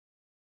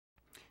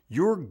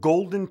Your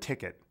golden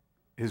ticket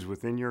is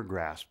within your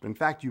grasp. In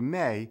fact, you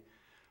may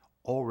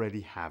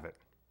already have it.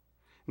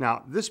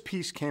 Now, this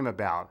piece came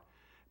about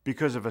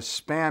because of a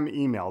spam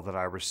email that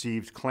I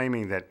received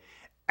claiming that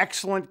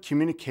excellent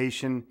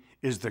communication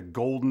is the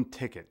golden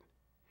ticket.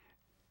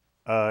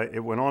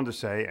 It went on to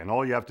say, and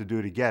all you have to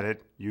do to get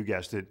it, you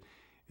guessed it,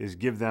 is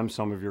give them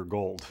some of your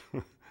gold.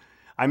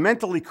 I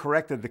mentally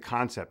corrected the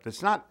concept.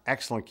 It's not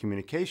excellent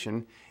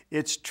communication,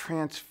 it's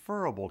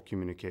transferable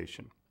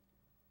communication.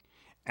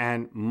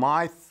 And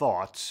my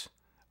thoughts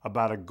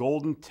about a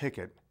golden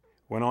ticket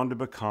went on to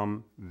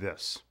become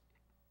this.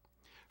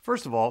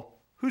 First of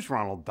all, who's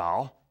Roald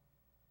Dahl?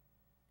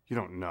 You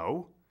don't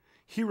know.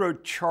 He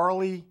wrote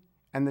Charlie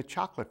and the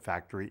Chocolate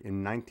Factory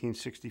in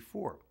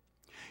 1964.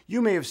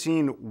 You may have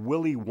seen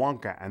Willy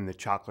Wonka and the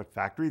Chocolate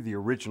Factory, the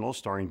original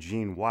starring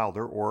Gene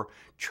Wilder, or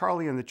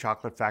Charlie and the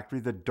Chocolate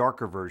Factory, the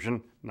darker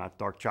version, not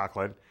dark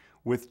chocolate,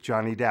 with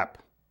Johnny Depp.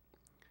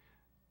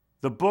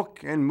 The book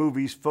and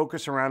movies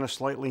focus around a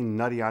slightly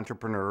nutty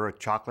entrepreneur, a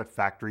chocolate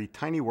factory,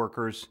 tiny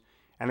workers,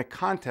 and a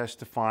contest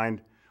to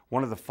find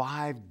one of the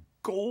 5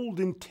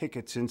 golden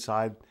tickets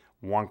inside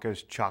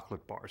Wonka's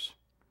chocolate bars.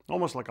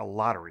 Almost like a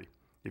lottery.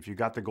 If you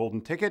got the golden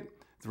ticket,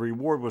 the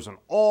reward was an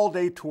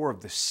all-day tour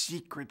of the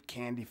secret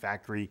candy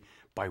factory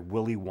by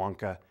Willy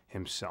Wonka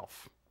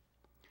himself.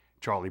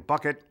 Charlie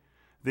Bucket,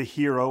 the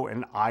hero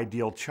and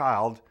ideal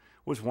child,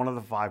 was one of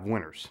the 5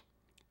 winners.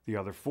 The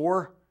other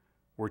 4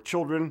 were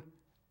children.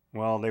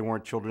 Well, they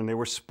weren't children, they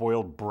were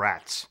spoiled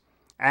brats.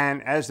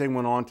 And as they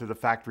went on to the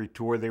factory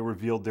tour, they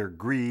revealed their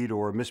greed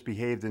or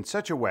misbehaved in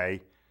such a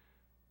way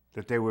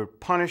that they were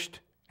punished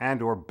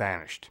and or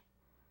banished.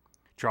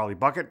 Charlie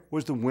Bucket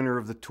was the winner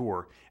of the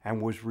tour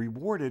and was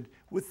rewarded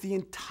with the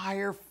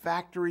entire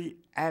factory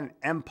and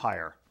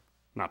empire.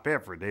 Not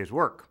bad for a day's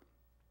work.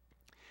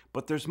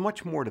 But there's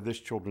much more to this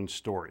children's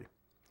story.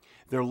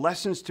 There are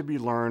lessons to be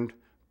learned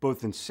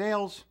both in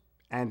sales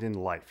and in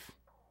life.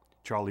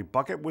 Charlie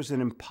Bucket was an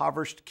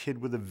impoverished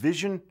kid with a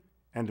vision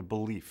and a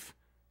belief.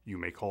 You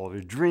may call it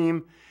a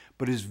dream,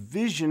 but his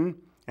vision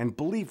and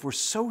belief were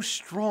so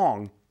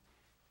strong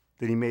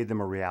that he made them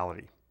a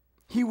reality.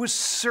 He was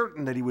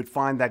certain that he would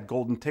find that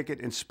golden ticket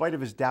in spite of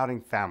his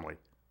doubting family.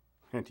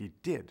 And he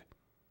did.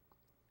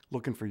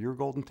 Looking for your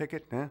golden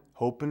ticket?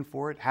 Hoping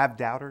for it? Have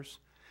doubters?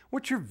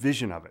 What's your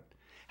vision of it?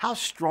 How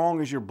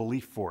strong is your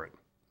belief for it?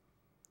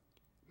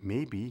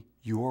 Maybe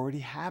you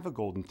already have a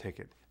golden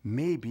ticket.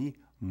 Maybe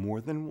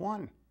more than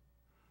one.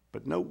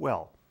 But note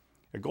well,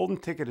 a golden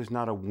ticket is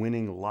not a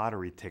winning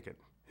lottery ticket.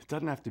 It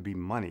doesn't have to be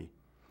money,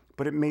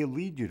 but it may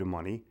lead you to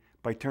money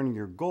by turning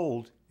your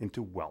gold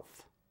into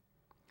wealth.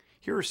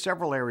 Here are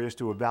several areas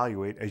to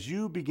evaluate as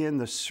you begin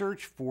the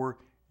search for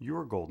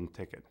your golden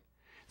ticket.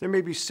 There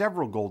may be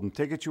several golden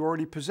tickets you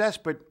already possess,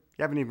 but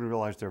you haven't even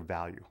realized their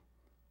value.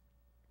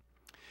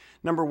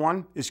 Number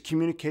 1 is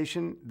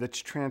communication that's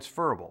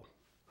transferable.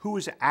 Who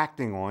is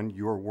acting on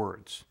your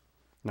words?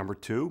 Number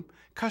 2,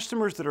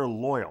 customers that are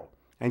loyal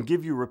and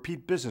give you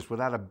repeat business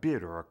without a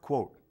bid or a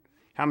quote.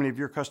 How many of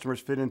your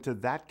customers fit into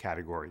that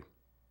category?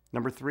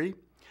 Number 3,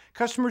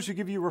 customers who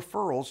give you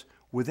referrals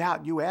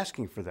without you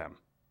asking for them.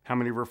 How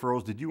many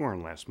referrals did you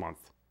earn last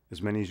month?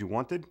 As many as you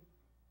wanted?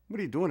 What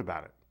are you doing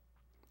about it?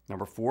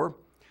 Number 4,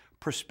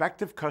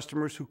 prospective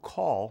customers who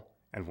call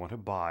and want to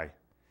buy.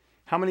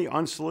 How many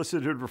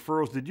unsolicited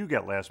referrals did you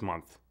get last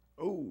month?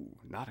 Oh,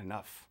 not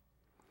enough.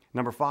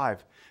 Number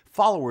 5,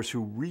 followers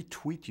who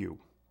retweet you.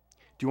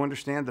 Do you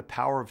understand the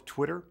power of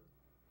Twitter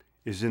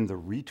is in the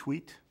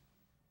retweet?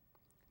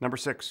 Number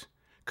 6,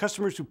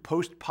 customers who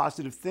post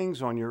positive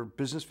things on your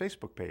business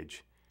Facebook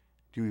page.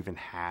 Do you even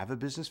have a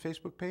business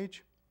Facebook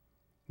page?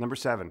 Number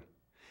 7,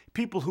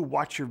 people who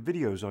watch your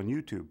videos on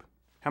YouTube.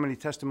 How many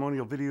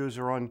testimonial videos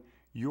are on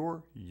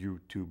your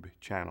YouTube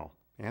channel?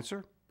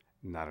 Answer,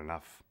 not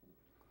enough.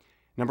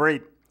 Number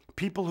 8,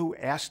 people who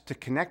ask to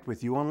connect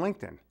with you on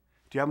LinkedIn.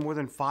 Do you have more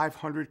than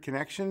 500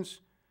 connections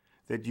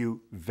that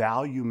you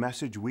value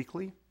message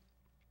weekly?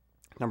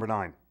 Number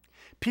 9,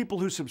 people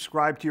who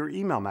subscribe to your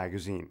email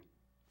magazine.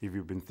 If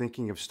you've been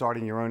thinking of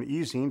starting your own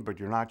e-zine, but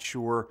you're not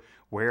sure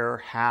where,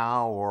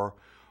 how, or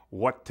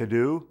what to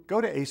do, go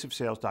to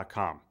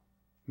aceofsales.com.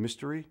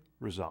 Mystery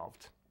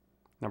resolved.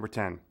 Number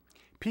 10,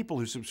 people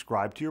who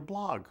subscribe to your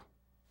blog.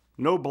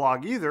 No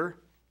blog either.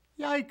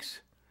 Yikes.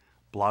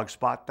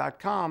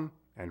 Blogspot.com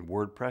and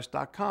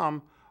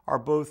WordPress.com are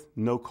both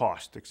no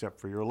cost except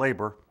for your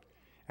labor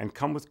and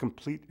come with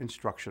complete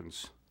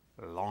instructions.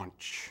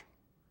 Launch.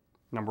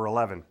 Number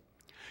 11,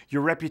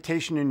 your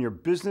reputation in your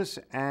business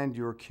and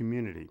your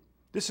community.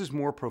 This is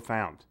more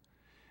profound,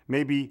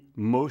 maybe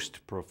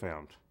most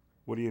profound.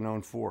 What are you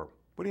known for?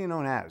 What are you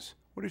known as?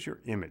 What is your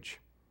image?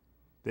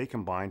 They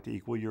combine to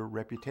equal your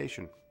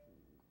reputation.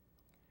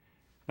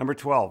 Number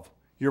 12,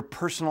 your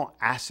personal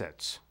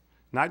assets,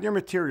 not your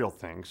material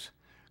things.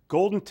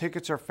 Golden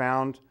tickets are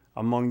found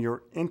among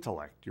your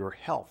intellect, your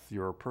health,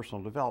 your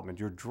personal development,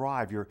 your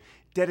drive, your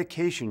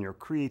dedication, your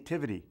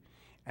creativity,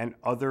 and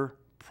other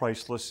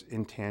priceless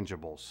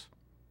intangibles.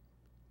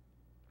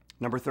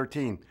 Number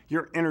 13,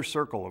 your inner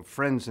circle of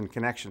friends and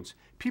connections,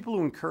 people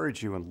who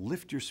encourage you and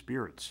lift your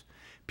spirits,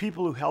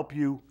 people who help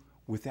you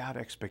without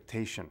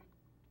expectation.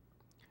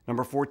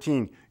 Number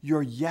 14,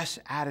 your yes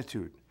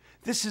attitude.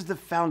 This is the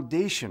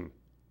foundation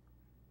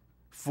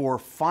for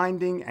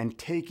finding and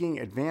taking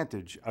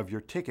advantage of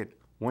your ticket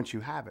once you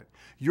have it.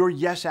 Your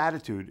yes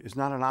attitude is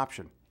not an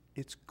option,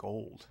 it's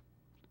gold.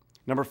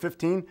 Number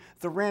 15,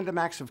 the random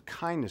acts of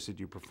kindness that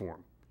you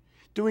perform.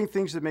 Doing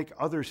things that make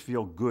others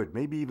feel good,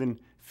 maybe even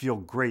feel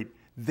great.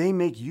 They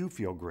make you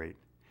feel great.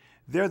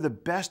 They're the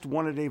best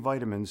one-a-day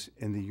vitamins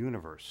in the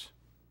universe.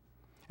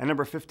 And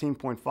number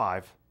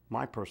 15.5,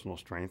 my personal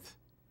strength,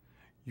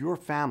 your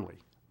family,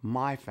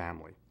 my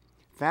family.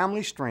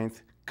 Family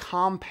strength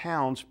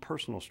compounds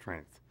personal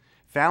strength.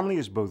 Family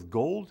is both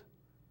gold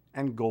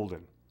and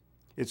golden.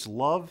 It's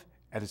love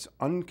at its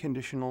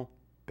unconditional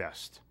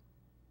best.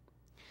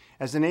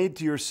 As an aid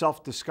to your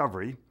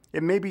self-discovery,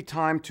 it may be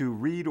time to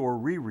read or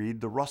reread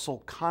the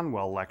Russell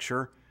Conwell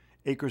lecture,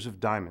 Acres of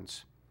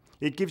Diamonds.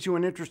 It gives you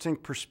an interesting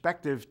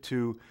perspective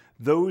to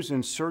those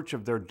in search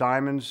of their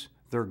diamonds,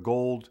 their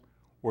gold,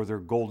 or their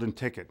golden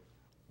ticket,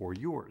 or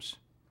yours.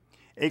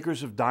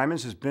 Acres of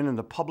Diamonds has been in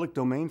the public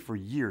domain for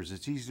years.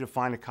 It's easy to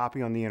find a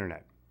copy on the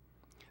internet.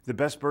 The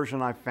best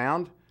version I've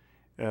found,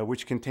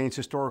 which contains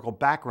historical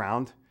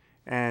background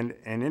and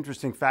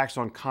interesting facts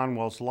on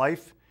Conwell's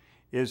life,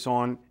 is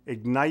on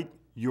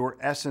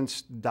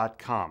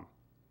igniteyouressence.com.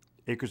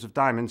 Acres of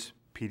Diamonds,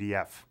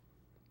 PDF.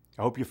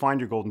 I hope you find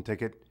your golden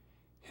ticket.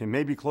 It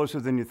may be closer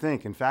than you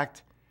think. In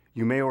fact,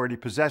 you may already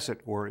possess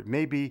it, or it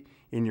may be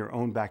in your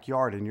own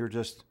backyard and you're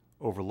just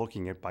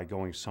overlooking it by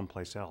going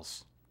someplace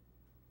else.